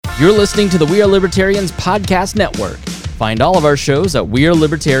You're listening to the We Are Libertarians Podcast Network. Find all of our shows at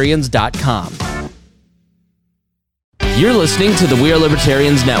wearelibertarians.com. You're listening to the We Are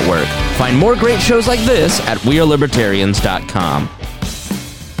Libertarians Network. Find more great shows like this at wearelibertarians.com.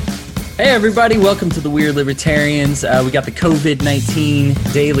 Hey everybody, welcome to the Weird Libertarians. We got the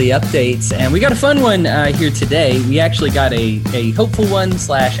COVID-19 daily updates, and we got a fun one here today. We actually got a hopeful one /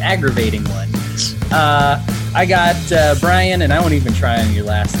 aggravating one. I got Brian, and I won't even try on your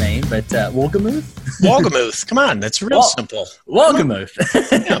last name, but Wolgamuth? Wolgamuth, come on, that's real simple. Wolgamuth.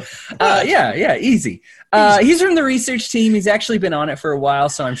 Yeah, easy. He's from the research team. He's actually been on it for a while,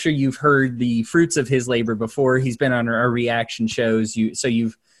 so I'm sure you've heard the fruits of his labor before. He's been on our reaction shows,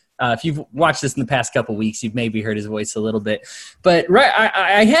 if you've watched this in the past couple weeks, you've maybe heard his voice a little bit. But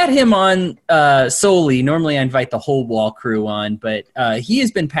I had him on solely. Normally I invite the whole wall crew on, but he has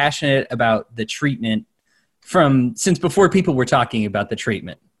been passionate about the treatment since before people were talking about the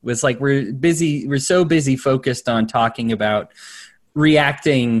treatment. It was like we're so busy focused on talking about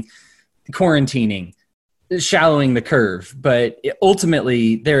reacting, quarantining, shallowing the curve. But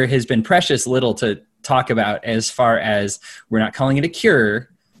ultimately there has been precious little to talk about as far as we're not calling it a cure,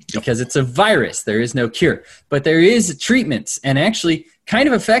 because it's a virus. There is no cure. But there is treatments, and actually kind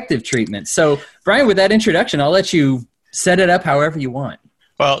of effective treatments. So, Brian, with that introduction, I'll let you set it up however you want.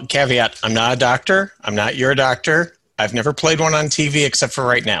 Well, caveat, I'm not a doctor. I'm not your doctor. I've never played one on TV except for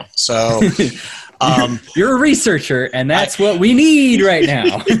right now. So you're a researcher, and that's what we need right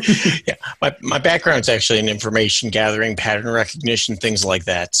now. Yeah, my background's actually in information gathering, pattern recognition, things like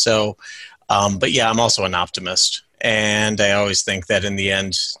that. So, but yeah, I'm also an optimist. And I always think that in the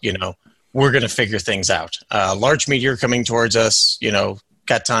end, we're going to figure things out. Large meteor coming towards us,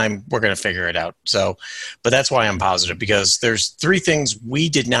 got time, we're going to figure it out. So, but that's why I'm positive, because there's 3 things we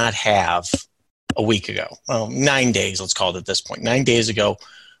did not have a week ago. Well, 9 days, let's call it at this point. 9 days ago,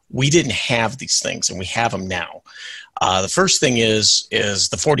 we didn't have these things, and we have them now. The first thing is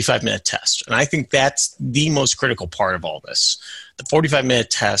the 45-minute test. And I think that's the most critical part of all this. The 45-minute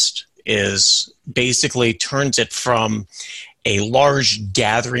test is basically turns it from a large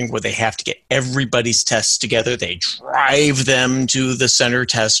gathering where they have to get everybody's tests together. They drive them to the center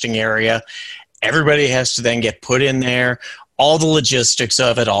testing area. Everybody has to then get put in there, all the logistics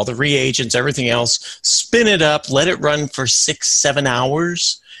of it, all the reagents, everything else, spin it up, let it run for 6-7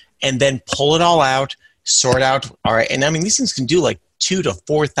 hours, and then pull it all out, sort out. All right. And I mean, these things can do like 2,000 to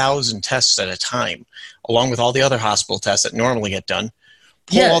 4,000 tests at a time, along with all the other hospital tests that normally get done.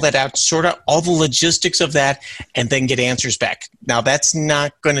 Pull all that out, sort out all the logistics of that, and then get answers back. Now, that's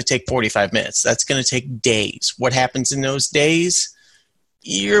not going to take 45 minutes. That's going to take days. What happens in those days?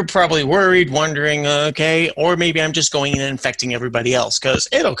 You're probably worried, wondering, okay, or maybe I'm just going in and infecting everybody else because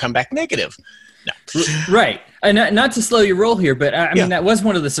it'll come back negative. No. Right. And not to slow your roll here, but I mean, that was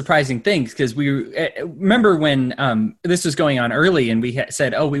one of the surprising things, because we remember when this was going on early, and we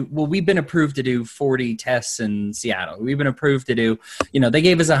said, we've been approved to do 40 tests in Seattle. We've been approved to do, they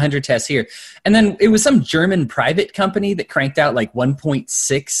gave us 100 tests here. And then it was some German private company that cranked out like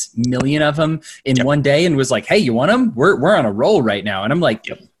 1.6 million of them in one day and was like, hey, you want them? We're on a roll right now. And I'm like,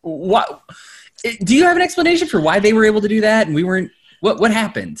 what? Do you have an explanation for why they were able to do that? And we weren't, what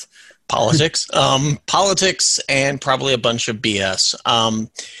happened? Politics, and probably a bunch of BS. I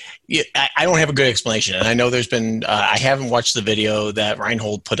don't have a good explanation, and I know there's been. I haven't watched the video that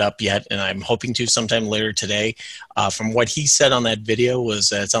Reinhold put up yet, and I'm hoping to sometime later today. From what he said on that video was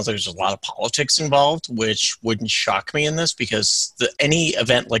that it sounds like there's a lot of politics involved, which wouldn't shock me in this, because any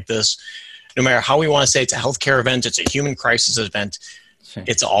event like this, no matter how we want to say it's a healthcare event, it's a human crisis event,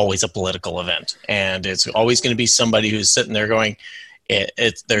 it's always a political event, and it's always going to be somebody who's sitting there going.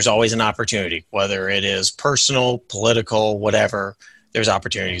 There's always an opportunity, whether it is personal, political, whatever. There's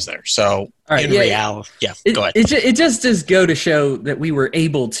opportunities there. So reality, go ahead. It just does go to show that we were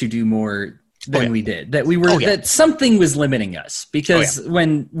able to do more than we did. That we were that something was limiting us, because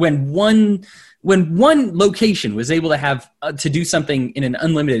when one location was able to have to do something in an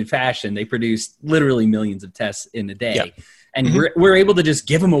unlimited fashion, they produced literally millions of tests in a day. Yeah. And we're able to just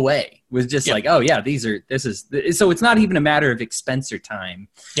give them away. It was just like, so it's not even a matter of expense or time.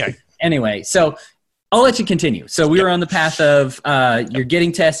 Yeah. Anyway, so I'll let you continue. So we were on the path of you're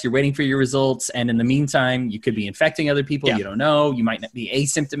getting tests, you're waiting for your results, and in the meantime, you could be infecting other people. You don't know. You might not be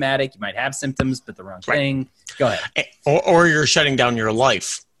asymptomatic. You might have symptoms, but the wrong thing. Go ahead. Or you're shutting down your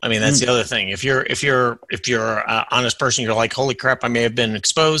life. I mean, that's the other thing. If you're an honest person, you're like, holy crap, I may have been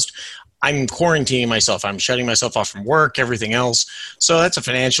exposed. I'm quarantining myself. I'm shutting myself off from work, everything else. So that's a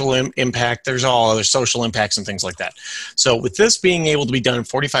financial impact. There's all other social impacts and things like that. So with this being able to be done in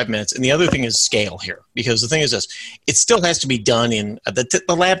 45 minutes, and the other thing is scale here, because the thing is this, it still has to be done in,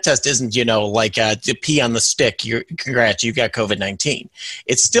 the lab test isn't, like to pee on the stick, congrats, you've got COVID-19.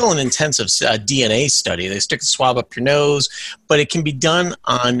 It's still an intensive DNA study. They stick the swab up your nose, but it can be done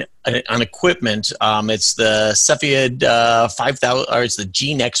on equipment. It's the Cepheid 5000, or it's the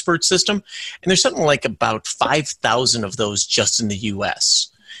Gene Expert system, and there's something like about 5,000 of those just in the U.S.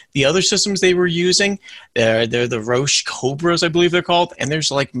 The other systems they were using, they're the Roche Cobras, I believe they're called, and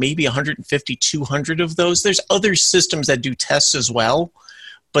there's like maybe 150, 200 of those. There's other systems that do tests as well,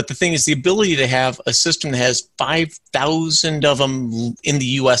 but the thing is the ability to have a system that has 5,000 of them in the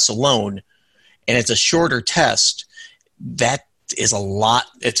U.S. alone, and it's a shorter test, that is a lot.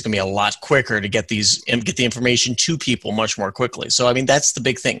 It's going to be a lot quicker to get the information to people much more quickly. So, I mean, that's the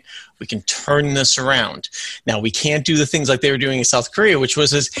big thing. We can turn this around. Now, we can't do the things like they were doing in South Korea, which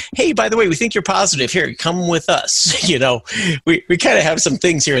was, hey, by the way, we think you're positive. Here, come with us. We kind of have some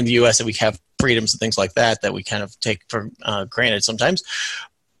things here in the U.S. that we have freedoms and things like that we kind of take for granted sometimes.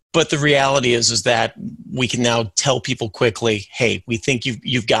 But the reality is that we can now tell people quickly, hey, we think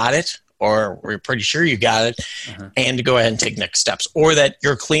you've got it, or we're pretty sure you got it, and to go ahead and take next steps. Or that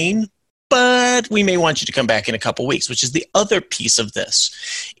you're clean, but we may want you to come back in a couple weeks, which is the other piece of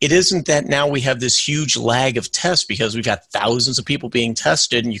this. It isn't that now we have this huge lag of tests because we've got thousands of people being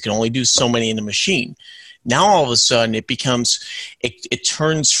tested and you can only do so many in the machine. Now all of a sudden it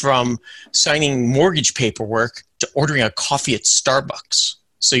turns from signing mortgage paperwork to ordering a coffee at Starbucks.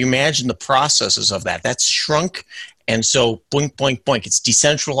 So you imagine the processes of that. That's shrunk. And so, boink, boink, boink, it's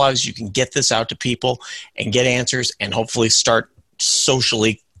decentralized. You can get this out to people and get answers and hopefully start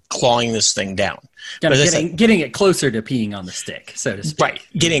socially clawing this thing down. Getting it closer to peeing on the stick, so to speak. Right,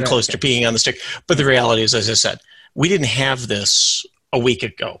 getting closer to peeing on the stick. But the reality is, as I said, we didn't have this a week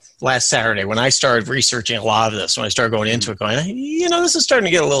ago, last Saturday, when I started researching a lot of this, when I started going into it, going, this is starting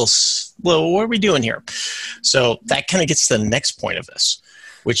to get a little, what are we doing here? So that kind of gets to the next point of this,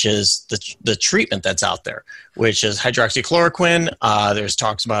 which is the treatment that's out there, which is hydroxychloroquine. There's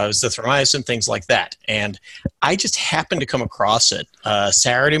talks about azithromycin, things like that. And I just happened to come across it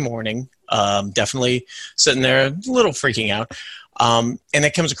Saturday morning, definitely sitting there a little freaking out. And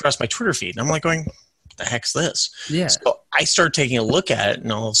it comes across my Twitter feed. And I'm like going, what the heck's this? Yeah. So I started taking a look at it,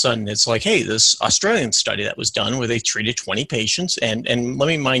 and all of a sudden it's like, hey, this Australian study that was done where they treated 20 patients. And let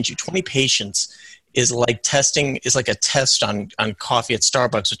me mind you, 20 patients is like a test on coffee at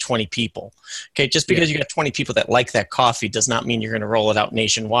Starbucks with 20 people. Okay, just because you got 20 people that like that coffee does not mean you're going to roll it out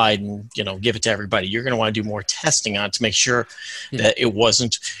nationwide and give it to everybody. You're going to want to do more testing on it to make sure that it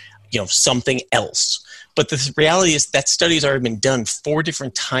wasn't something else. But the reality is that study has already been done 4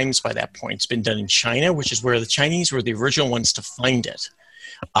 different times by that point. It's been done in China, which is where the Chinese were the original ones to find it.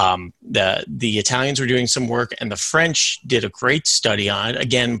 The Italians were doing some work, and the French did a great study on it.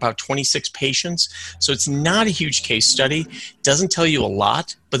 Again, about 26 patients. So it's not a huge case study. Doesn't tell you a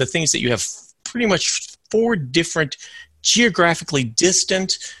lot, but the thing is that you have pretty much 4 different geographically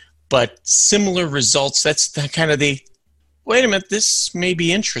distant but similar results. That's kind of wait a minute, this may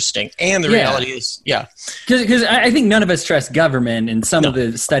be interesting. And the reality is, Because I think none of us trust government, and some of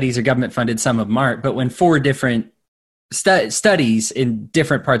the studies are government funded, some of them aren't. But when 4 different studies in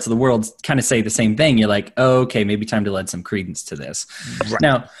different parts of the world kind of say the same thing, you're like, oh, okay, maybe time to lend some credence to this. Right.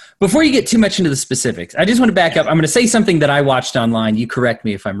 Now, before you get too much into the specifics, I just want to back up. I'm going to say something that I watched online. You correct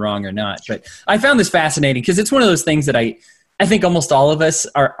me if I'm wrong or not, but I found this fascinating because it's one of those things that I think almost all of us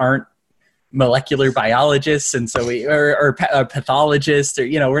aren't molecular biologists, and so or pathologists, or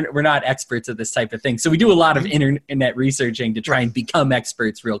we're not experts at this type of thing. So we do a lot of internet researching to try and become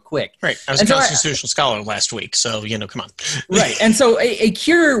experts real quick. Right. I was a constitutional scholar last week, so come on. Right. And so a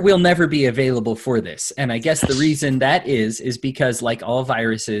cure will never be available for this, and I guess the reason that is because, like all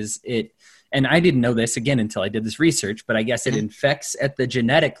viruses, and I didn't know this again until I did this research, but I guess it infects at the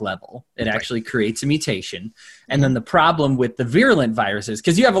genetic level. It actually creates a mutation. And then the problem with the virulent viruses,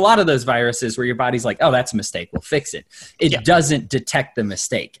 because you have a lot of those viruses where your body's like, oh, that's a mistake, we'll fix it. It doesn't detect the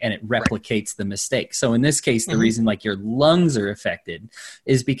mistake, and it replicates the mistake. So in this case, the reason like your lungs are affected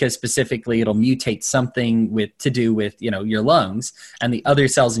is because specifically it'll mutate something to do with your lungs, and the other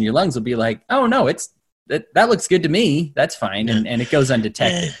cells in your lungs will be like, oh no, that looks good to me, that's fine, and it goes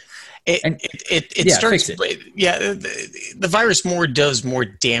undetected. It starts. The virus does more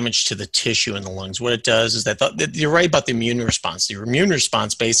damage to the tissue in the lungs. What it does is that you're right about the immune response. The immune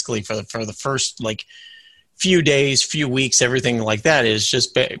response, basically, for the first few days, few weeks, everything like that is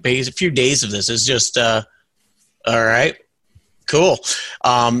just a few days of this is just all right. Cool.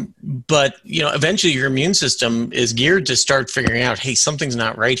 But, eventually your immune system is geared to start figuring out, hey, something's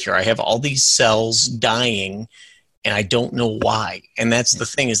not right here. I have all these cells dying and I don't know why. And that's the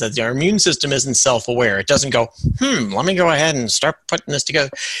thing, is that our immune system isn't self-aware. It doesn't go, let me go ahead and start putting this together.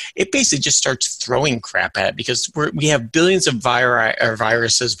 It basically just starts throwing crap at it, because we have billions of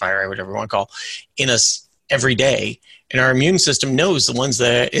viruses, whatever you want to call, in us every day. And our immune system knows the ones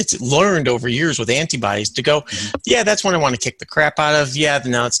that it's learned over years with antibodies to go, yeah, that's one I want to kick the crap out of. Yeah,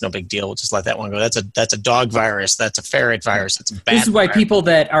 no, it's no big deal. We'll just let that one go. That's a dog virus. That's a ferret virus. That's a bat This is why virus. people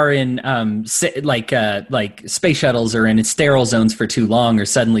that are in like space shuttles or in sterile zones for too long are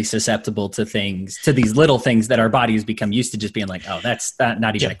suddenly susceptible to these little things that our bodies become used to just being like, oh, that's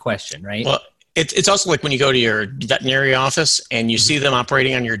not even a question, right? Well, it's also like when you go to your veterinary office and you see them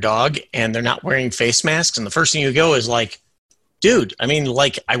operating on your dog and they're not wearing face masks, and the first thing you go is like, dude, I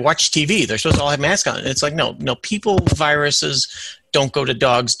watch TV. They're supposed to all have masks on. And it's like, no, people, viruses don't go to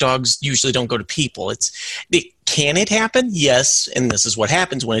dogs. Dogs usually don't go to people. Can it happen? Yes, and this is what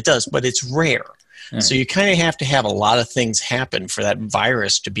happens when it does, but it's rare. So you kind of have to have a lot of things happen for that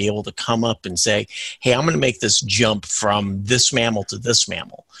virus to be able to come up and say, hey, I'm going to make this jump from this mammal to this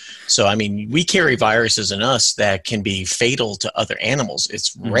mammal. So, we carry viruses in us that can be fatal to other animals.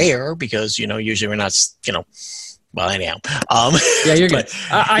 It's rare because, usually we're not, well, anyhow. Yeah, you're good.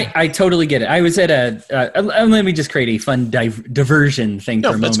 I totally get it. I was at let me just create a fun diversion thing for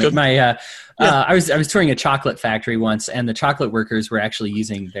a moment. Good. I was touring a chocolate factory once, and the chocolate workers were actually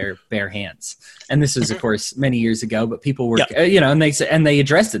using their bare hands. And this was, of course, many years ago, but people were, and they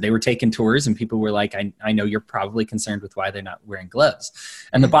addressed it. They were taking tours, and people were like, I know you're probably concerned with why they're not wearing gloves.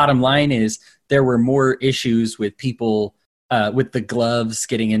 And the bottom line is there were more issues with people with the gloves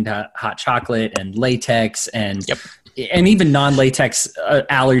getting into hot chocolate and latex and even non-latex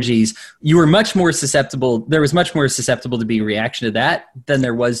allergies. You were much more susceptible. There was much more susceptible to be a reaction to that than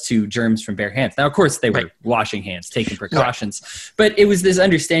there was to germs from bare hands. Now, of course, they were washing hands, taking precautions, but it was this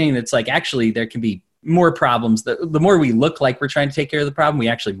understanding that's like, actually, there can be more problems. The more we look like we're trying to take care of the problem, we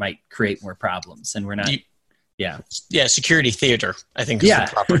actually might create more problems, and we're not. Security theater, I think is the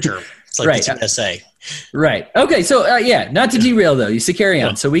proper term. It's like the TSA. Right. Okay. So not to derail though. You should carry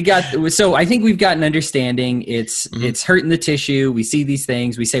on. Yeah. So I think we've got an understanding. It's hurting the tissue. We see these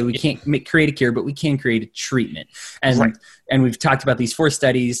things. We say we can't create a cure, but we can create a treatment. And we've talked about these 4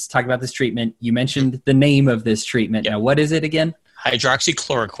 studies. Talk about this treatment. You mentioned the name of this treatment. Now, what is it again?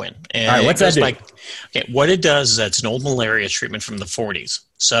 Hydroxychloroquine. And all right, what's that do? What it does is it's an old malaria treatment from the 40s.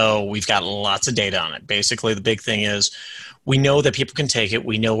 So we've got lots of data on it. Basically, the big thing is we know that people can take it.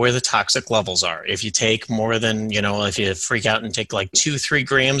 We know where the toxic levels are. If you take more than, if you freak out and take like 2-3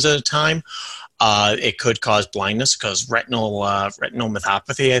 grams at a time, it could cause blindness, cause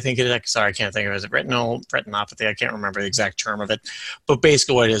retinopathy, I think it is. Sorry, I can't think of it. Is it retinopathy? I can't remember the exact term of it. But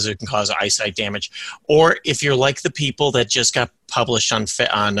basically what it is, it can cause eyesight damage. Or if you're like the people that just got published on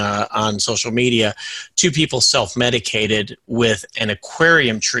social media, 2 people self-medicated with an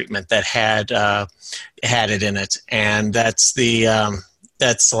aquarium treatment that had it in it. And that's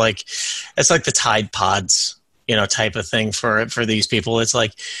like the Tide Pods, type of thing for these people. It's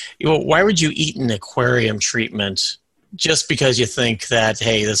like, why would you eat an aquarium treatment just because you think that,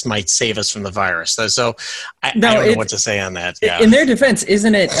 hey, this might save us from the virus? So I don't know what to say on that. Yeah. In their defense,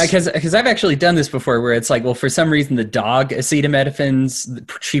 isn't it, because I've actually done this before, where it's like, well, for some reason the dog acetaminophen's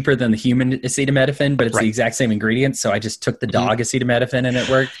cheaper than the human acetaminophen, but it's the exact same ingredients. So I just took the dog acetaminophen and it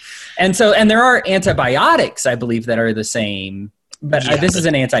worked. And there are antibiotics, I believe, that are the same, but this is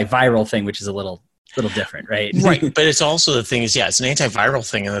an antiviral thing, which is a little different, right? Right, but it's also the thing is, it's an antiviral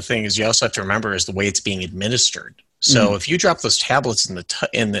thing, and the thing is, you also have to remember is the way it's being administered. So if you drop those tablets in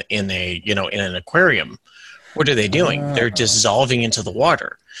an aquarium, what are they doing? They're dissolving into the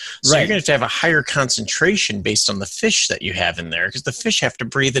water. So you're going to have a higher concentration based on the fish that you have in there, because the fish have to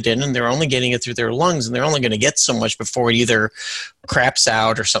breathe it in, and they're only getting it through their lungs, and they're only going to get so much before it either craps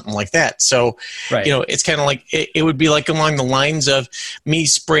out or something like that. So, it's kind of like, it would be like along the lines of me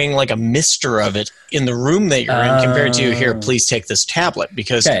spraying like a mister of it in the room that you're in, compared to, here, please take this tablet,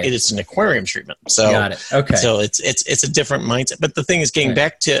 because it is an aquarium treatment. So, got it. Okay. So it's a different mindset. But the thing is, getting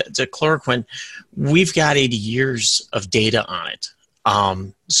back to chloroquine, we've got 80 years of data on it.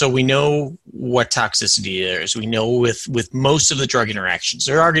 So we know what toxicity there is. We know with most of the drug interactions.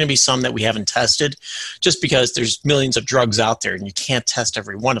 There are going to be some that we haven't tested, just because there's millions of drugs out there and you can't test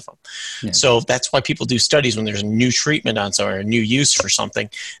every one of them. Yeah. So that's why people do studies when there's a new treatment or a new use for something.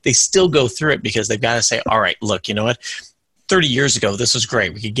 They still go through it, because they've got to say, all right, look, you know what? 30 years ago, this was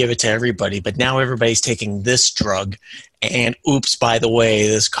great. We could give it to everybody, but now everybody's taking this drug, and oops, by the way,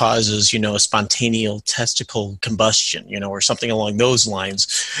 this causes, a spontaneous testicle combustion, or something along those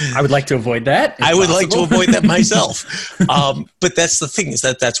lines. I would like to avoid that. I would like to avoid that myself. But that's the thing, is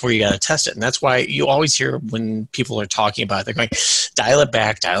that's where you got to test it. And that's why you always hear when people are talking about it, they're going, dial it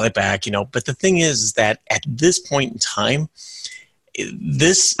back. But the thing is that at this point in time,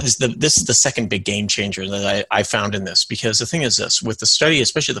 this is the second big game changer that I found in this, because the thing is this, with the study,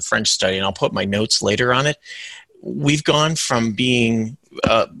 especially the French study, and I'll put my notes later on it, we've gone from being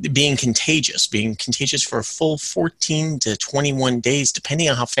contagious for a full 14 to 21 days, depending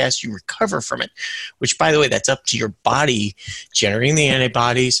on how fast you recover from it, which, by the way, that's up to your body generating the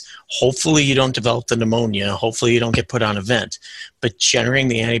antibodies. Hopefully you don't develop the pneumonia. Hopefully you don't get put on a vent, but generating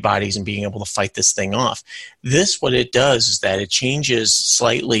the antibodies and being able to fight this thing off. This, what it does is that it changes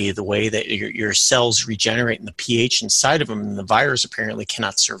slightly the way that your cells regenerate and the pH inside of them, and the virus apparently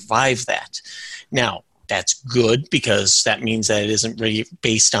cannot survive that. Now, that's good, because that means that it isn't really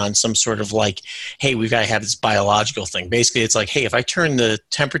based on some sort of like, hey, we've got to have this biological thing. Basically, it's like, hey, if I turn the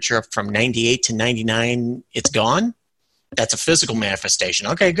temperature up from 98 to 99, it's gone. That's a physical manifestation.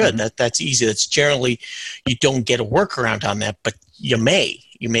 Okay, good. Mm-hmm. That's easy. That's generally, you don't get a workaround on that, but you may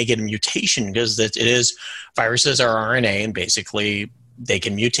get a mutation, because viruses are RNA, and basically they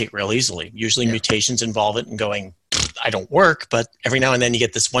can mutate real easily. Usually mutations involve it and going, I don't work, but every now and then you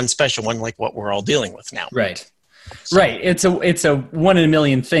get this one special one, like what we're all dealing with now. Right. So. Right. It's a 1 in a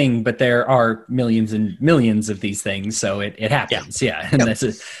million thing, but there are millions and millions of these things. So it happens. Yeah. And this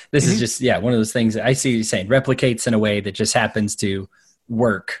is just, one of those things that I see you saying, replicates in a way that just happens to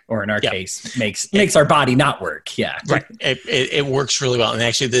work, or in our case makes our body not work. Yeah. Right. It works really well. And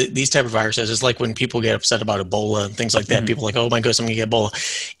actually these type of viruses is like when people get upset about Ebola and things like that, people are like, oh my goodness, I'm going to get Ebola.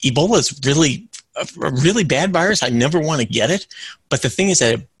 Ebola is really a really bad virus. I never want to get it. But the thing is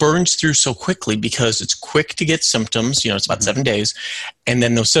that it burns through so quickly, because it's quick to get symptoms. It's about 7 days. And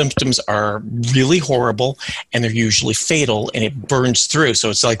then those symptoms are really horrible, and they're usually fatal, and it burns through. So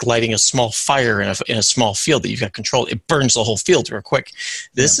it's like lighting a small fire in a small field that you've got control. It burns the whole field real quick.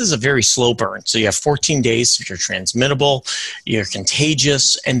 This is a very slow burn. So you have 14 days. You're transmittable, you're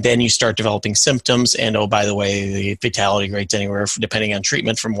contagious, and then you start developing symptoms. And oh, by the way, the fatality rate's anywhere, depending on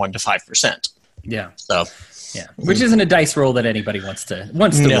treatment, from 1% to 5%. Yeah. So, which isn't a dice roll that anybody wants to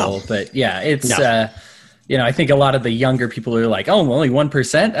roll, but it's I think a lot of the younger people are like, oh, only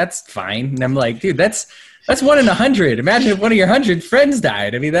 1%, that's fine. And I'm like, dude, that's 1 in 100. Imagine if one of your 100 friends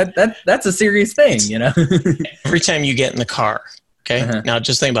died. I mean, that's a serious thing, Every time you get in the car, okay? Now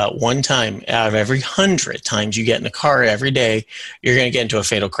just think about one time out of every 100 times you get in the car every day, you're going to get into a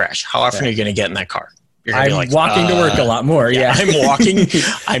fatal crash. How often are you going to get in that car? I'm walking to work a lot more. Yeah. I'm walking.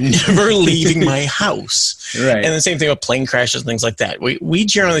 I'm never leaving my house. Right. And the same thing with plane crashes and things like that. We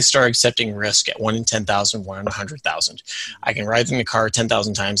generally start accepting risk at 1 in 10,000, 1 in 100,000. I can ride in the car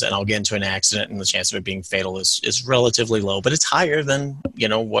 10,000 times and I'll get into an accident, and the chance of it being fatal is relatively low, but it's higher than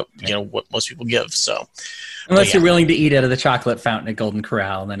what most people give. So. Unless you're willing to eat out of the chocolate fountain at Golden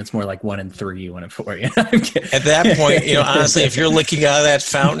Corral, and then it's more like 1 in 3, 1 in 4. At that point, honestly, if you're licking out of that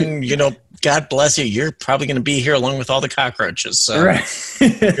fountain, God bless you. You're probably going to be here along with all the cockroaches. So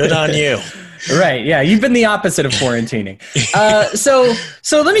good on you. Right. Yeah. You've been the opposite of quarantining.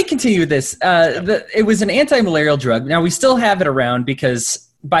 So let me continue with this. It was an anti-malarial drug. Now, we still have it around because,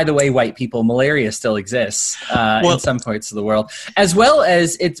 by the way, white people, malaria still exists in some parts of the world, as well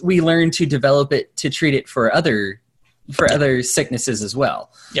as we learned to develop it to treat it for other sicknesses as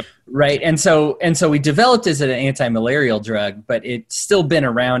well. Yep. Right. And so we developed it as an anti-malarial drug, but it's still been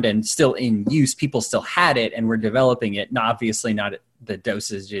around and still in use. People still had it, and we're developing it. Obviously not at the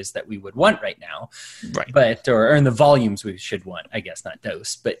dosages that we would want right now, right? But or in the volumes we should want, I guess, not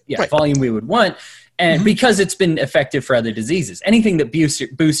dose, but volume we would want. And because it's been effective for other diseases, anything that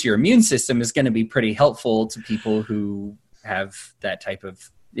boosts your immune system is going to be pretty helpful to people who have that type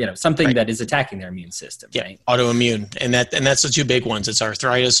of something that is attacking their immune system. Yeah, right? Autoimmune, and that's the two big ones. It's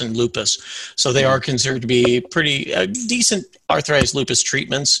arthritis and lupus. So they are considered to be pretty decent arthritis lupus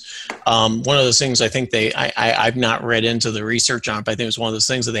treatments. One of those things I think I've not read into the research on, but I think it was one of those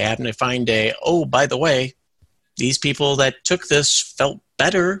things that they happen to find by the way, these people that took this felt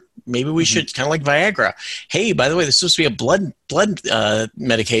better. Maybe we should, kind of like Viagra. Hey, by the way, this is supposed to be a blood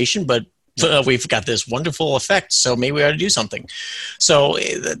medication, but we've got this wonderful effect, so maybe we ought to do something. So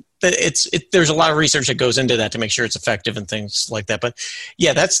there's a lot of research that goes into that to make sure it's effective and things like that. But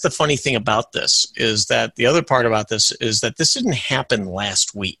yeah, that's the funny thing about this, is that the other part about this is that this didn't happen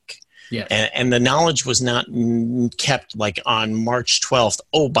last week. Yeah. And the knowledge was not kept like on March 12th.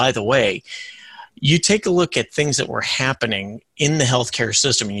 Oh, by the way, You take a look at things that were happening in the healthcare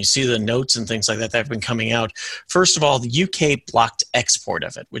system, and you see the notes and things like that have been coming out. First of all, the UK blocked export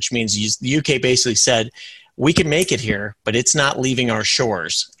of it, which means the UK basically said, we can make it here, but it's not leaving our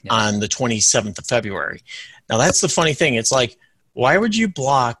shores on the 27th of February. Now, that's the funny thing. It's like, why would you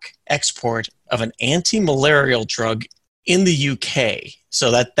block export of an anti-malarial drug in the UK? So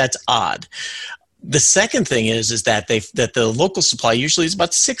that's odd. The second thing is that that the local supply usually is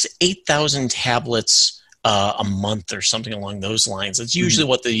about 8,000 tablets a month or something along those lines. That's usually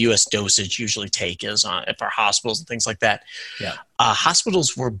what the U.S. dosage usually take is for hospitals and things like that. Yeah.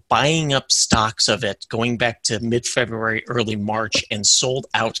 Hospitals were buying up stocks of it going back to mid-February, early March, and sold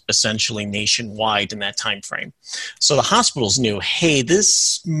out essentially nationwide in that time frame. So the hospitals knew, hey,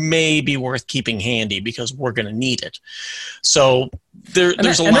 this may be worth keeping handy because we're going to need it. So there's a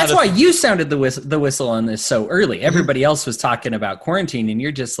lot of... And that's why you sounded the whistle on this so early. Everybody else was talking about quarantine, and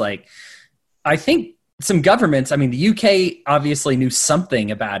you're just like, I think some governments, I mean, the UK obviously knew something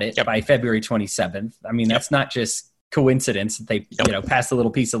about it by February 27th. I mean, that's not just coincidence that they passed a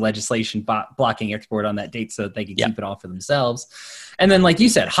little piece of legislation blocking export on that date so that they could keep it all for themselves. And then, like you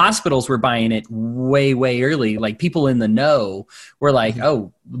said, hospitals were buying it way, way early. Like, people in the know were like,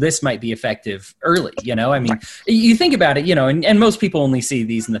 oh, this might be effective early. I mean, you think about it, and most people only see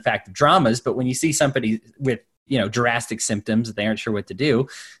these in the fact of dramas, but when you see somebody with, drastic symptoms that they aren't sure what to do,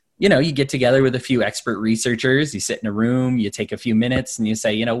 you get together with a few expert researchers, you sit in a room, you take a few minutes and you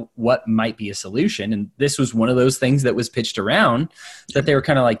say, what might be a solution? And this was one of those things that was pitched around that they were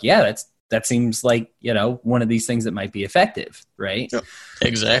kind of like, yeah, that seems like, one of these things that might be effective. Right. Yep.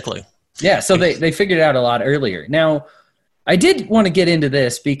 Exactly. Yeah. So they figured it out a lot earlier. Now, I did want to get into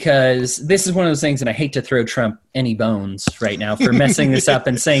this because this is one of those things, and I hate to throw Trump any bones right now for messing this up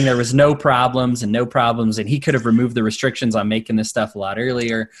and saying there was no problems, and he could have removed the restrictions on making this stuff a lot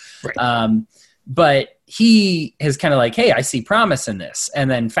earlier. Right. But he is kind of like, hey, I see promise in this.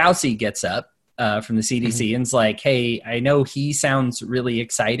 And then Fauci gets up from the CDC and is like, hey, I know he sounds really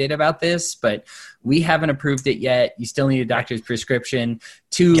excited about this, but we haven't approved it yet. You still need a doctor's prescription.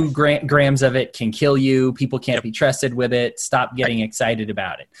 2 grams of it can kill you. People can't be trusted with it. Stop getting excited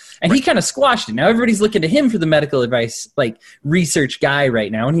about it. And he kind of squashed it. Now everybody's looking to him for the medical advice, like research guy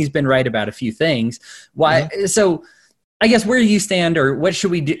right now. And he's been right about a few things. Why? So I guess where do you stand, or what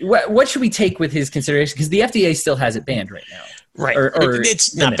should we do? What should we take with his consideration? Because the FDA still has it banned right now. Right. Or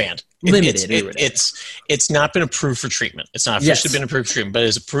it's not banned. It's not been approved for treatment. It's not officially been approved for treatment, but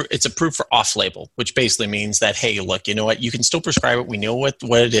it's approved for off-label, which basically means that, hey, look, you know what? You can still prescribe it. We know what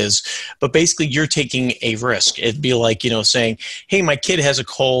it is, but basically you're taking a risk. It'd be like, saying, hey, my kid has a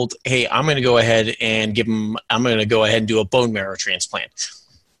cold. Hey, I'm going to go ahead and do a bone marrow transplant.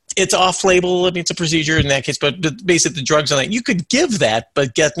 It's off-label. I mean, it's a procedure in that case, but basically the drugs on that, you could give that,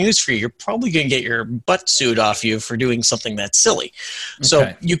 but get news for you. You're probably going to get your butt sued off you for doing something that's silly. Okay.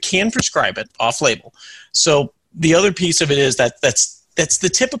 So you can prescribe it off-label. So the other piece of it is that's the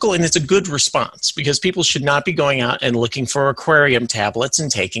typical, and it's a good response, because people should not be going out and looking for aquarium tablets and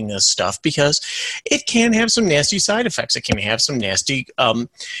taking this stuff, because it can have some nasty side effects. It can have some nasty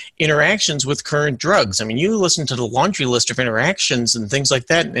interactions with current drugs. I mean, you listen to the laundry list of interactions and things like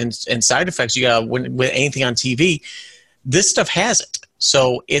that, and side effects you got with anything on TV. This stuff has it.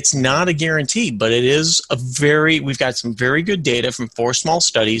 So it's not a guarantee, but it is we've got some very good data from 4 small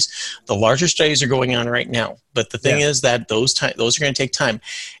studies. The larger studies are going on right now. But the thing is that those are going to take time.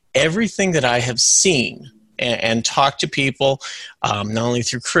 Everything that I have seen and talked to people, not only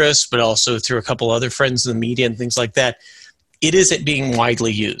through Chris, but also through a couple other friends in the media and things like that, it is being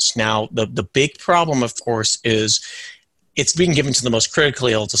widely used. Now, the big problem, of course, is it's being given to the most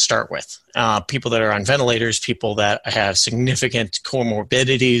critically ill to start with. People that are on ventilators, people that have significant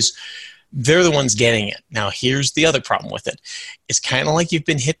comorbidities, they're the ones getting it. Now, here's the other problem with it. It's kind of like you've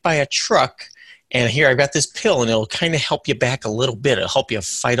been hit by a truck, and here, I've got this pill, and it'll kind of help you back a little bit. It'll help you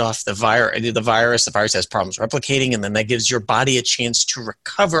fight off the virus. The virus has problems replicating, and then that gives your body a chance to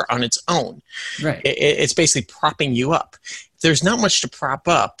recover on its own. Right. It's basically propping you up. If there's not much to prop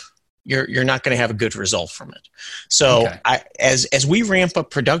up, you're not going to have a good result from it. So as we ramp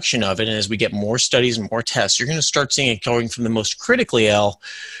up production of it, and as we get more studies and more tests, you're going to start seeing it going from the most critically ill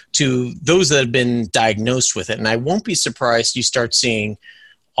to those that have been diagnosed with it. And I won't be surprised you start seeing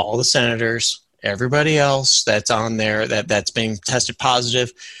all the senators, everybody else that's on there that's being tested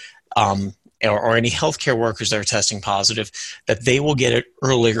positive, or any healthcare workers that are testing positive, that they will get it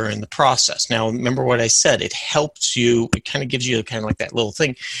earlier in the process. Now, remember what I said. It helps you. It kind of gives you kind of like that little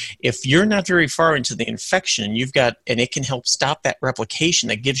thing. If you're not very far into the infection, and it can help stop that replication,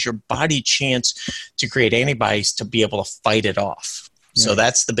 that gives your body a chance to create antibodies to be able to fight it off. So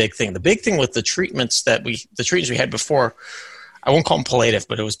that's the big thing. The big thing with the treatments we had before, I won't call them palliative,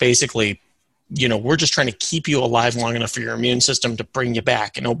 but it was basically, we're just trying to keep you alive long enough for your immune system to bring you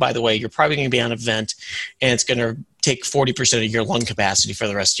back. And by the way, you're probably going to be on a vent, and it's going to take 40% of your lung capacity for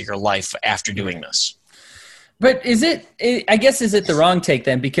the rest of your life after doing this. But is it the wrong take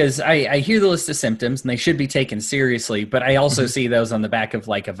then? Because I hear the list of symptoms and they should be taken seriously, but I also see those on the back of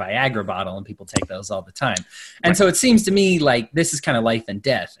like a Viagra bottle, and people take those all the time. And so it seems to me like this is kind of life and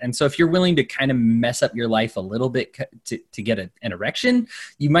death. And so if you're willing to kind of mess up your life a little bit to get an erection,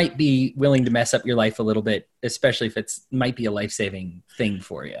 you might be willing to mess up your life a little bit, especially if might be a life-saving thing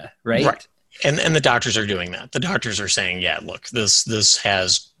for you, right? Right. And the doctors are doing that. The doctors are saying, yeah, look, this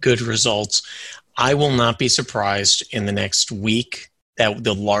has good results. I will not be surprised in the next week that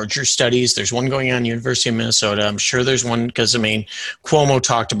the larger studies, there's one going on University of Minnesota. I'm sure there's one because, Cuomo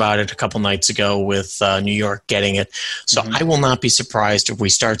talked about it a couple nights ago with New York getting it. So I will not be surprised if we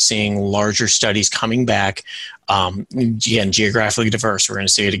start seeing larger studies coming back. Again, geographically diverse. We're going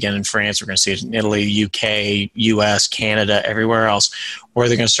to see it again in France. We're going to see it in Italy, UK, US, Canada, everywhere else, where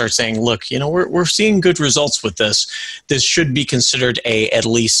they're going to start saying, look, we're seeing good results with this. This should be considered at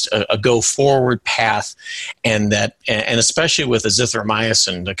least a go forward path. And especially with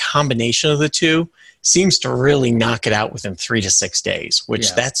azithromycin, the combination of the two seems to really knock it out within 3 to 6 days,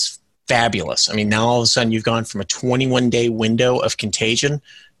 which that's fabulous. Now all of a sudden you've gone from a 21-day window of contagion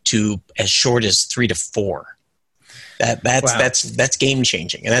to as short as 3 to 4. That's game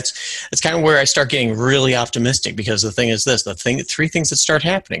changing, and that's kind of where I start getting really optimistic, because the thing is this: three things that start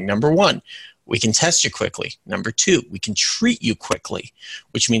happening. Number one, we can test you quickly. Number two, we can treat you quickly,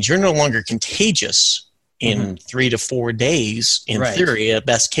 which means you're no longer contagious in 3 to 4 days. In theory, a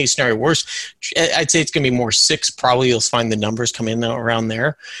best case scenario. Worst, I'd say it's going to be more 6. Probably you'll find the numbers come in around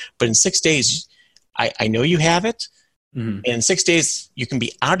there, but in 6 days, I know you have it. And in 6 days, you can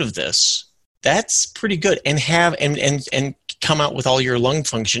be out of this. That's pretty good, and and come out with all your lung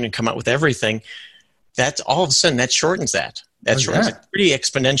function and come out with everything. That's all of a sudden that shortens that. That shortens it pretty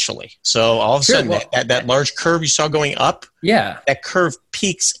exponentially. So all of a sudden that large curve you saw going up, that curve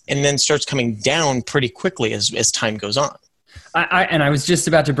peaks and then starts coming down pretty quickly as time goes on. I was just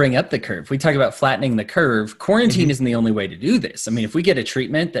about to bring up the curve. We talk about flattening the curve. Quarantine isn't the only way to do this. If we get a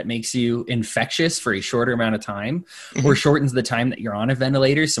treatment that makes you infectious for a shorter amount of time, or shortens the time that you're on a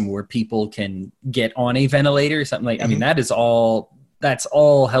ventilator, so more people can get on a ventilator or something like, that's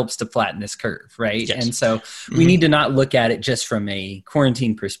all helps to flatten this curve, right? Yes. And so we need to not look at it just from a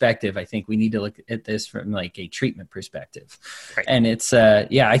quarantine perspective. I think we need to look at this from like a treatment perspective. Right. And it's,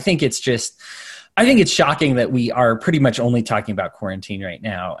 I think it's shocking that we are pretty much only talking about quarantine right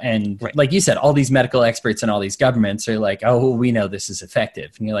now. And like you said, all these medical experts and all these governments are like, oh, well, we know this is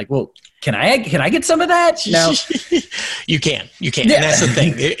effective. And you're like, well, can I get some of that? No. You can. Yeah. And that's the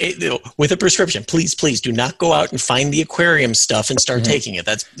thing. With a prescription, please do not go out and find the aquarium stuff and start taking it.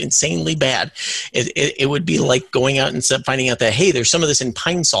 That's insanely bad. It would be like going out and finding out that, hey, there's some of this in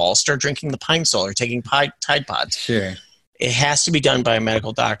Pine Sol. Start drinking the Pine Sol or taking Tide Pods. Sure. It has to be done by a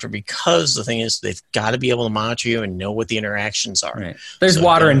medical doctor, because the thing is they've got to be able to monitor you and know what the interactions are. Right. There's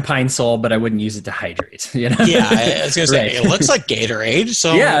water in Pine Sol, but I wouldn't use it to hydrate. Yeah, I was going to say, it looks like Gatorade.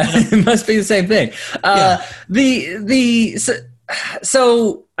 So it must be the same thing.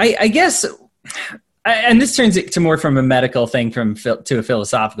 So I guess, and this turns it to more from a medical thing to a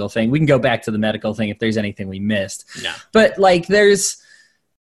philosophical thing. We can go back to the medical thing if there's anything we missed. No. But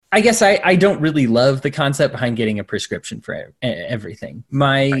I guess I don't really love the concept behind getting a prescription for everything.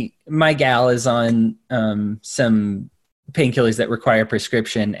 My gal is on some painkillers that require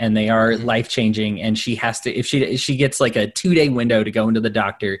prescription, and they are life-changing, and she has to, if she gets like a 2-day window to go into the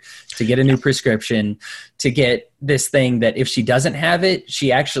doctor to get a new prescription, to get this thing that if she doesn't have it,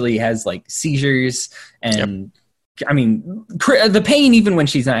 she actually has like seizures and the pain, even when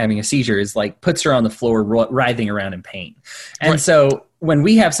she's not having a seizure, is like puts her on the floor writhing around in pain. And so when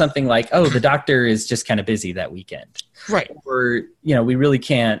we have something like, oh, the doctor is just kind of busy that weekend. Right. Or, we really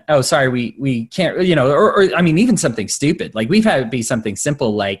can't, oh, sorry, we can't, or even something stupid. Like we've had it be something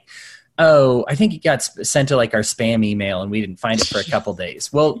simple like, oh, I think it got sent to like our spam email and we didn't find it for a couple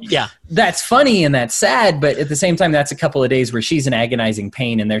days. Well, yeah, that's funny and that's sad, but at the same time, that's a couple of days where she's in agonizing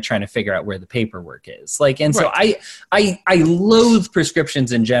pain and they're trying to figure out where the paperwork is. So I loathe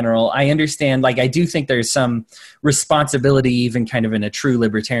prescriptions in general. I understand, I do think there's some responsibility, even kind of in a true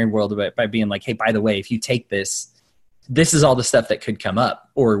libertarian world, by being like, hey, by the way, if you take this is all the stuff that could come up.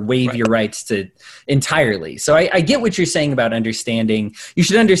 or waive your rights to entirely. So I get what you're saying about understanding. You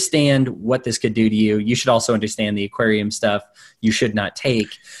should understand what this could do to you. You should also understand the aquarium stuff you should not take.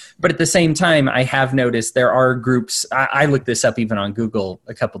 But at the same time, I have noticed there are groups. I looked this up even on Google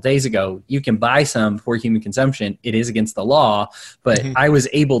a couple days ago. You can buy some for human consumption. It is against the law, but I was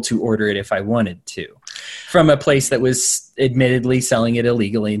able to order it if I wanted to from a place that was admittedly selling it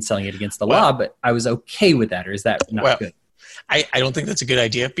illegally and selling it against the law. But I was okay with that. Or is that not good? I don't think that's a good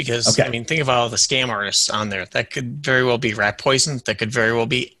idea because, I mean, think of all the scam artists on there. That could very well be rat poison. That could very well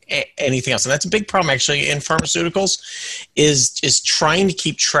be anything else. And that's a big problem, actually, in pharmaceuticals is trying to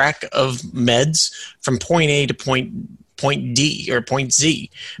keep track of meds from point A to point D or point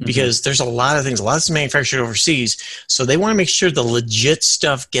Z because there's a lot of things. A lot of it's manufactured overseas. So they want to make sure the legit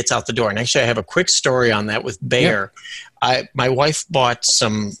stuff gets out the door. And actually, I have a quick story on that with Bayer. Yeah. My wife bought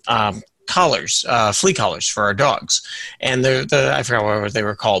some collars, flea collars for our dogs, and I forgot what they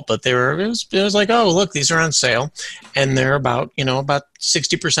were called, but it was like, oh look, these are on sale, and they're about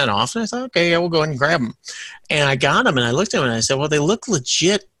 60% off. And I thought, okay, yeah, we'll go ahead and grab them. And I got them, and I looked at them, and I said, well, they look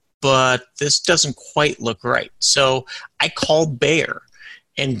legit, but this doesn't quite look right. So I called Bayer,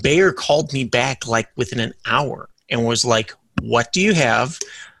 and Bayer called me back like within an hour and was like, what do you have?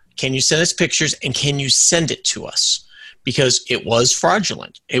 Can you send us pictures, and can you send it to us? Because it was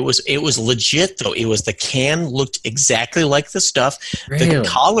fraudulent. It was legit, though. It was the can looked exactly like the stuff. Really? The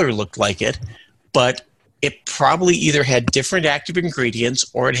collar looked like it, but it probably either had different active ingredients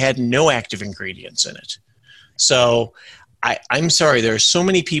or it had no active ingredients in it. So I'm sorry, there are so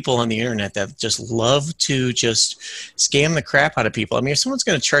many people on the internet that just love to just scam the crap out of people. I mean, if someone's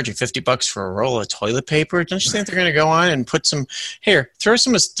going to charge you $50 for a roll of toilet paper, don't you think they're going to go on and put some, here, throw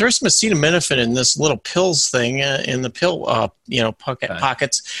some acetaminophen in this little pills thing in the pill,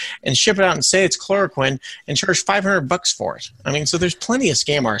 pockets, and ship it out and say it's chloroquine and charge $500 for it. I mean, so there's plenty of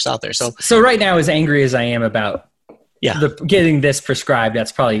scam artists out there. So right now, as angry as I am about getting this prescribed,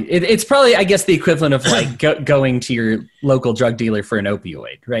 that's probably it's probably, I guess, the equivalent of like going to your local drug dealer for an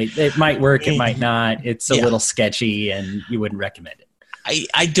opioid, right? It might work, it might not. It's a little sketchy, and you wouldn't recommend it.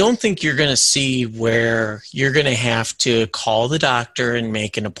 I don't think you're going to see where you're going to have to call the doctor and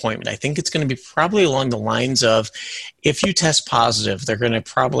make an appointment. I think it's going to be probably along the lines of, if you test positive, they're going to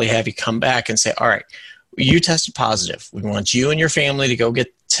probably have you come back and say, all right, you tested positive. We want you and your family to go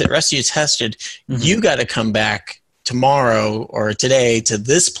get the rest of you tested. You got to come back tomorrow or today to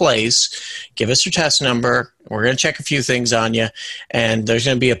this place, give us your test number. We're going to check a few things on you. And there's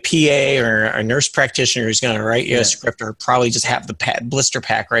going to be a PA or a nurse practitioner who's going to write you a script, or probably just have the blister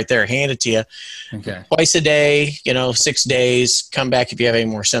pack right there, hand it to you. Okay. Twice a day, 6 days. Come back if you have any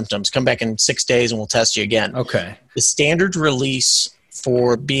more symptoms. Come back in 6 days and we'll test you again. Okay. The standard release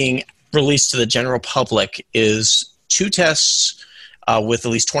for being released to the general public is 2 tests with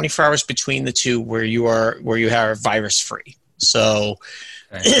at least 24 hours between the two where you are virus free. So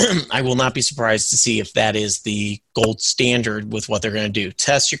I will not be surprised to see if that is the gold standard with what they're going to do.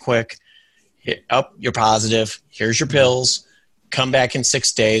 Test you quick. You're positive. Here's your pills. Come back in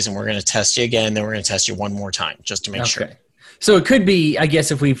 6 days, and we're going to test you again. Then we're going to test you one more time just to make sure. So it could be, I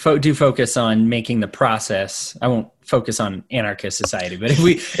guess, if we do focus on making the process, I won't focus on anarchist society, but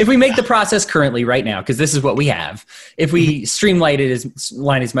if we make the process currently right now, because this is what we have, if we streamline it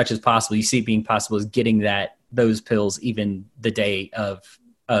as much as possible, you see it being possible is getting those pills even the day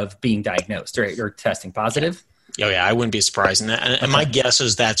of being diagnosed or testing positive. Oh yeah, I wouldn't be surprised. And my guess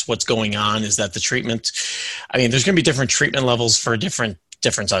is that's what's going on, is that the treatment, I mean, there's going to be different treatment levels for different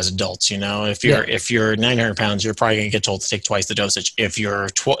size adults. If you're 900 pounds, you're probably going to get told to take twice the dosage. If you're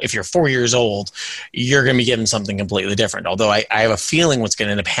 4 years old, you're going to be given something completely different. Although I have a feeling what's going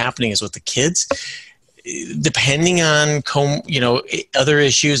to end up happening is with the kids, depending on other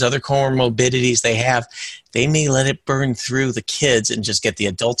issues, other comorbidities they have, they may let it burn through the kids and just get the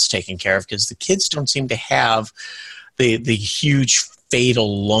adults taken care of, because the kids don't seem to have the huge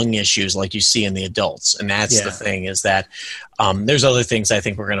fatal lung issues like you see in the adults. And that's the thing, is that there's other things I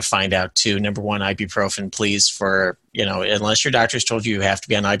think we're going to find out too. Number one, ibuprofen, please, unless your doctor's told you have to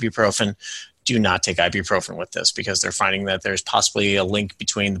be on ibuprofen, do not take ibuprofen with this, because they're finding that there's possibly a link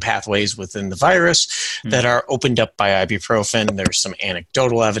between the pathways within the virus that are opened up by ibuprofen. There's some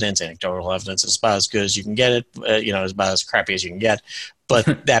anecdotal evidence. Anecdotal evidence is about as good as you can get it, is about as crappy as you can get.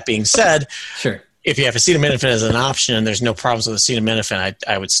 But that being said, sure. If you have acetaminophen as an option and there's no problems with acetaminophen,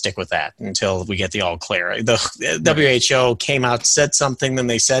 I would stick with that until we get the all clear. The WHO came out, said something, then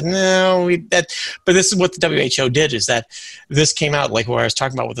they said, no, but this is what the WHO did, is that this came out like what I was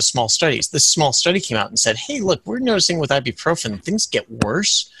talking about with the small studies. This small study came out and said, hey, look, we're noticing with ibuprofen, things get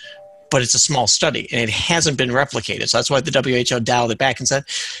worse. but it's a small study and it hasn't been replicated. So that's why the WHO dialed it back and said,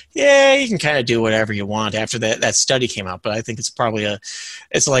 yeah, you can kind of do whatever you want after that study came out. But I think it's probably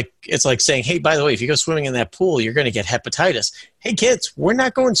it's like saying, hey, by the way, if you go swimming in that pool, you're going to get hepatitis. Hey kids, we're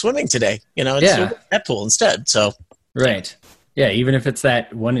not going swimming today. It's that pool instead. So. Right. Yeah, even if it's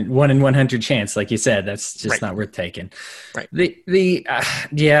that 1 in 100 chance, like you said, that's just not worth taking. Right.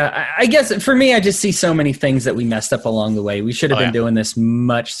 I guess for me, I just see so many things that we messed up along the way. We should have been doing this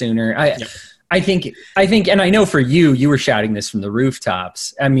much sooner. I think, and I know for you were shouting this from the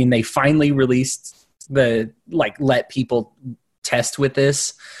rooftops. I mean, they finally released let people test with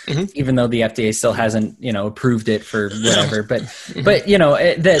this, even though the FDA still hasn't, approved it for whatever. But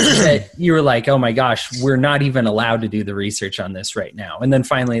that you were like, oh my gosh, we're not even allowed to do the research on this right now. And then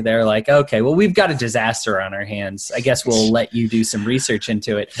finally they're like, okay, well, we've got a disaster on our hands. I guess we'll let you do some research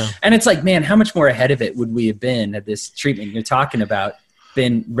into it. Yeah. And it's like, man, how much more ahead of it would we have been had this treatment you're talking about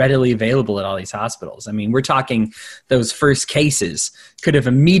been readily available at all these hospitals? I mean, we're talking those first cases could have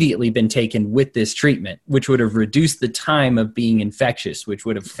immediately been taken with this treatment, which would have reduced the time of being infectious, which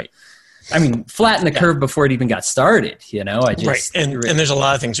would have, flattened the curve before it even got started, Right. And there's a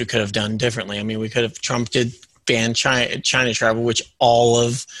lot of things we could have done differently. I mean, we could have, Trump did ban China travel, which all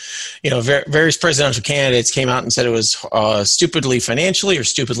of, various presidential candidates came out and said it was stupidly financially or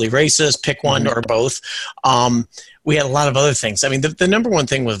stupidly racist, pick one or both. We had a lot of other things. I mean, the number one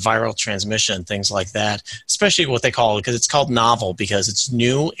thing with viral transmission and things like that, especially what they call it, because it's called novel, because it's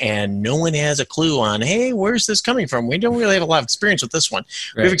new and no one has a clue on, hey, where's this coming from? We don't really have a lot of experience with this one.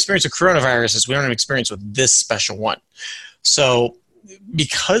 Right. We have experience with coronaviruses. We don't have experience with this special one. So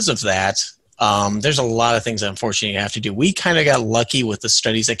because of that, there's a lot of things that unfortunately you have to do. We kind of got lucky with the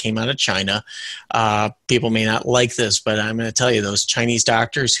studies that came out of China. People may not like this, but I'm going to tell you, those Chinese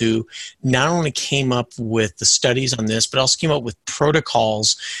doctors who not only came up with the studies on this, but also came up with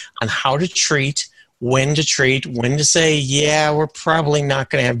protocols on how to treat, when to say, yeah, we're probably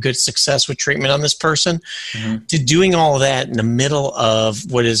not going to have good success with treatment on this person, to doing all of that in the middle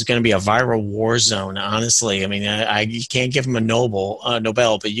of what is going to be a viral war zone, honestly. I mean, you can't give them a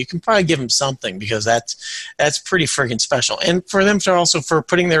Nobel, but you can probably give them something, because that's pretty friggin' special. And for them to also, for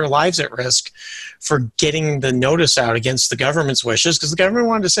putting their lives at risk, for getting the notice out against the government's wishes, because the government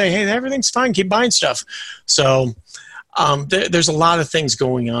wanted to say, hey, everything's fine, keep buying stuff. So there's a lot of things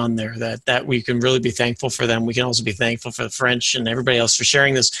going on there that we can really be thankful for them. We can also be thankful for the French and everybody else for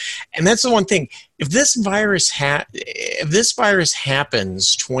sharing this. And that's the one thing. If this virus happens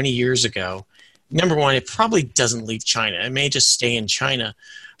 20 years ago, number one, it probably doesn't leave China. It may just stay in China.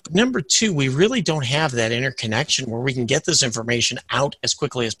 But number two, we really don't have that interconnection where we can get this information out as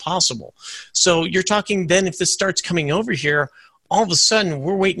quickly as possible. So you're talking then, if this starts coming over here, all of a sudden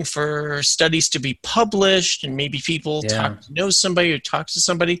we're waiting for studies to be published, and maybe people know somebody or talks to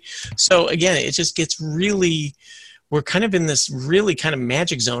somebody. So again, it just gets really, we're kind of in this really kind of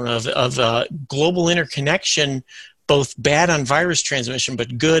magic zone of global interconnection, both bad on virus transmission,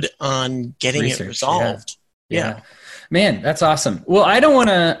 but good on getting it resolved. Yeah. Man, that's awesome. Well, I don't want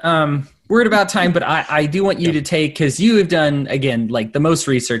to, we're at about time, but I do want you to take, because you have done, again, like the most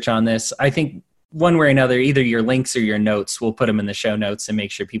research on this. I think one way or another, either your links or your notes, we'll put them in the show notes and make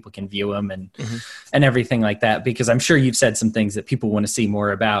sure people can view them and everything like that, because I'm sure you've said some things that people want to see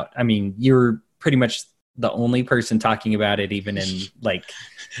more about. I mean, you're pretty much the only person talking about it, even in like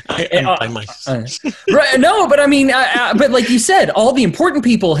right. No, but I mean, but like you said, all the important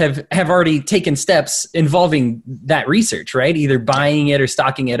people have already taken steps involving that research, right? Either buying it or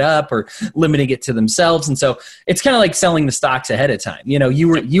stocking it up or limiting it to themselves. And so it's kind of like selling the stocks ahead of time.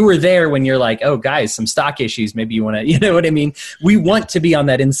 You were there when you're like, oh guys, some stock issues. Maybe you want to, you know what I mean? We want to be on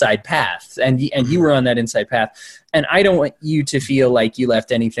that inside path, and you were on that inside path. And I don't want you to feel like you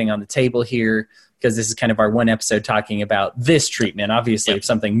left anything on the table here, because this is kind of our one episode talking about this treatment. Obviously, if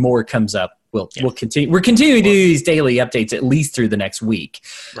something more comes up, we'll continue. We're continuing to do these daily updates at least through the next week,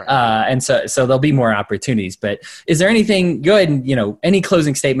 and so there'll be more opportunities. But is there anything? Go ahead and any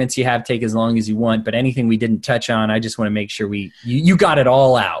closing statements you have, take as long as you want. But anything we didn't touch on, I just want to make sure you got it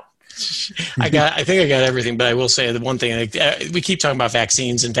all out. I think I got everything, but I will say the one thing, we keep talking about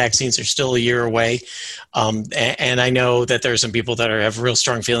vaccines, and vaccines are still a year away. And I know that there are some people that have real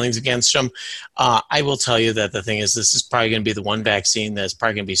strong feelings against them. I will tell you that the thing is, this is probably going to be the one vaccine that's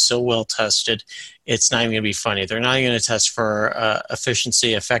probably going to be so well tested, it's not even going to be funny. They're not going to test for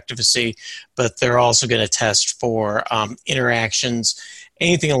efficiency, effectiveness, but they're also going to test for interactions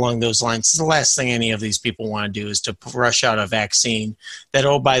anything along those lines. The last thing any of these people want to do is to rush out a vaccine that,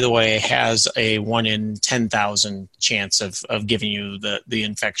 oh, by the way, has a 1 in 10,000 chance of giving you the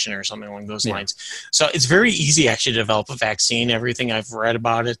infection or something along those lines. So it's very easy actually to develop a vaccine. Everything I've read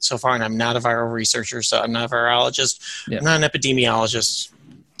about it so far, and I'm not a viral researcher, so I'm not a virologist, I'm not an epidemiologist.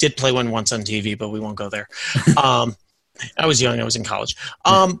 Did play one once on TV, but we won't go there. I was young. I was in college.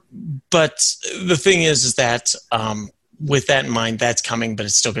 But the thing is that with that in mind, that's coming, but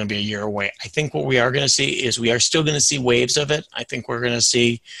it's still going to be a year away. I think what we are going to see is we are still going to see waves of it. I think we're going to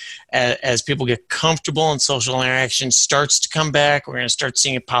see, as people get comfortable and social interaction starts to come back, we're going to start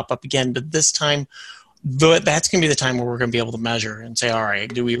seeing it pop up again. But this time, that's going to be the time where we're going to be able to measure and say, all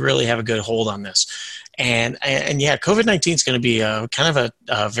right, do we really have a good hold on this? And yeah, COVID-19 is going to be kind of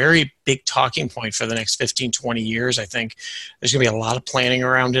a very big talking point for the next 15, 20 years. I think there's going to be a lot of planning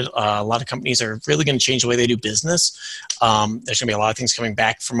around it. A lot of companies are really going to change the way they do business. There's going to be a lot of things coming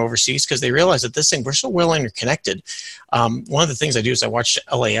back from overseas because they realize that this thing, we're so well interconnected. One of the things I do is I watch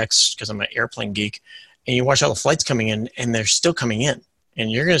LAX because I'm an airplane geek, and you watch all the flights coming in, and they're still coming in.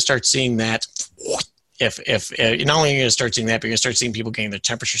 And you're going to start seeing that. If not only are you going to start seeing that, but you're going to start seeing people getting their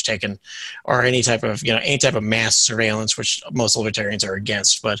temperatures taken, or any type of mass surveillance, which most libertarians are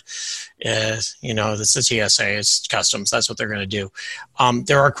against. But it's the TSA, it's customs. That's what they're going to do.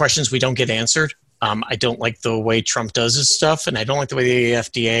 There are questions we don't get answered. I don't like the way Trump does his stuff, and I don't like the way the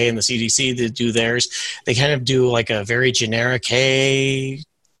FDA and the CDC do theirs. They kind of do like a very generic, hey,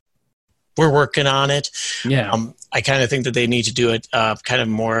 we're working on it. Yeah. I kind of think that they need to do it kind of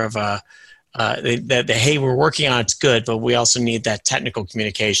more of a hey, we're working on it's good, but we also need that technical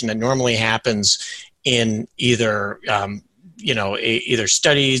communication that normally happens in either either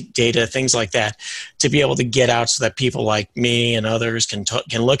study data, things like that, to be able to get out so that people like me and others can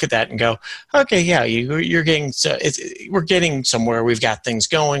look at that and go, okay, yeah, you're getting we're getting somewhere. We've got things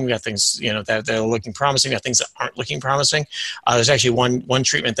going. We've got things that are looking promising. We've got things that aren't looking promising. There's actually one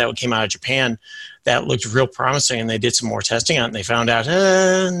treatment that came out of Japan that looked real promising, and they did some more testing on it, and they found out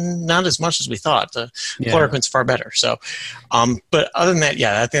not as much as we thought. Chloroquine's far better. So, but other than that,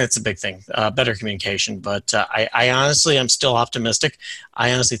 yeah, I think that's a big thing, better communication. But I honestly, I'm still optimistic.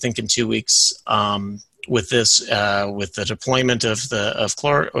 I honestly think in 2 weeks, with the deployment of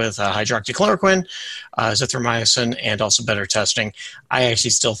hydroxychloroquine, azithromycin, and also better testing, I actually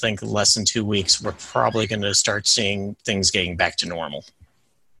still think less than 2 weeks, we're probably going to start seeing things getting back to normal.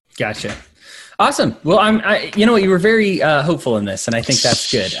 Gotcha. Awesome. Well, you were very hopeful in this, and I think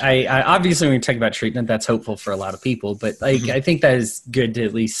that's good. I obviously, when we talk about treatment, that's hopeful for a lot of people, but I think that is good to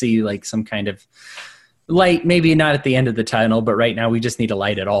at least see like some kind of light, maybe not at the end of the tunnel, but right now we just need a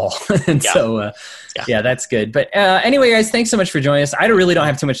light at all. And so, that's good. But anyway, guys, thanks so much for joining us. I really don't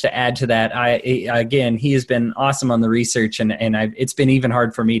have too much to add to that. Again, he has been awesome on the research, and it's been even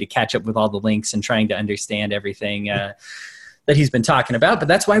hard for me to catch up with all the links and trying to understand everything that he's been talking about, but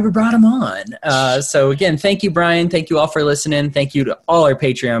that's why we brought him on. So again, thank you, Brian. Thank you all for listening. Thank you to all our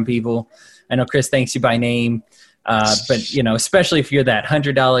Patreon people. I know Chris thanks you by name, but especially if you're that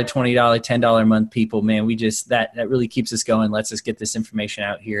 $100, $20, $10 a month people, man, we just, that really keeps us going. Lets us get this information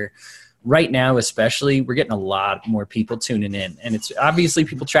out here. Right now, especially, we're getting a lot more people tuning in, and it's obviously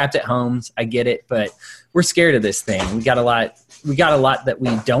people trapped at homes. I get it, but we're scared of this thing. We got a lot that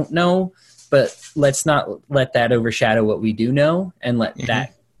we don't know, but let's not let that overshadow what we do know, and let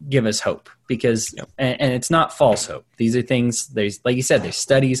that give us hope, because and it's not false hope. These are things, there's, like you said, there's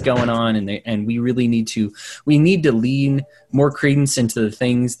studies going on, and we really need to lean more credence into the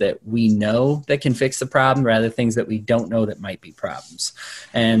things that we know that can fix the problem, rather than things that we don't know that might be problems.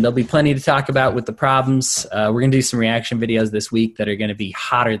 And there'll be plenty to talk about with the problems. We're going to do some reaction videos this week that are going to be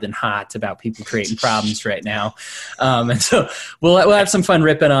hotter than hot about people creating problems right now. And so we'll have some fun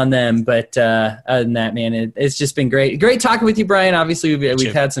ripping on them. But other than that, man, it's just been great talking with you, Brian. Obviously,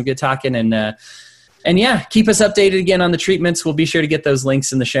 we've had some good talking, and yeah, keep us updated again on the treatments. We'll be sure to get those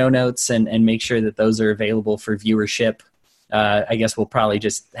links in the show notes and make sure that those are available for viewership. I guess we'll probably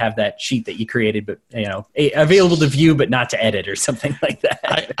just have that sheet that you created, but available to view, but not to edit or something like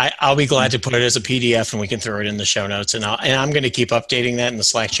that. I'll be glad to put it as a PDF, and we can throw it in the show notes. And I'm going to keep updating that in the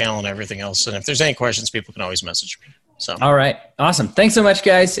Slack channel and everything else. And if there's any questions, people can always message me. So, all right, awesome. Thanks so much,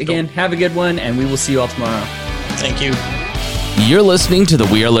 guys. Again, have a good one, and we will see you all tomorrow. Thank you. You're listening to the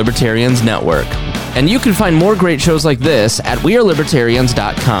We Are Libertarians Network, and you can find more great shows like this at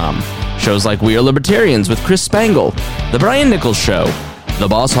wearelibertarians.com. Shows like We Are Libertarians with Chris Spangle, The Brian Nichols Show, The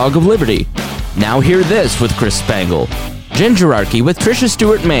Boss Hog of Liberty, Now Hear This with Chris Spangle, Gingerarchy with Tricia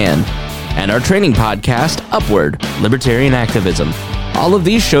Stewart-Mann, and our training podcast, Upward, Libertarian Activism. All of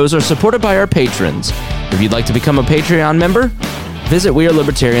these shows are supported by our patrons. If you'd like to become a Patreon member, visit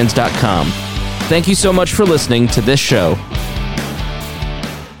wearelibertarians.com. Thank you so much for listening to this show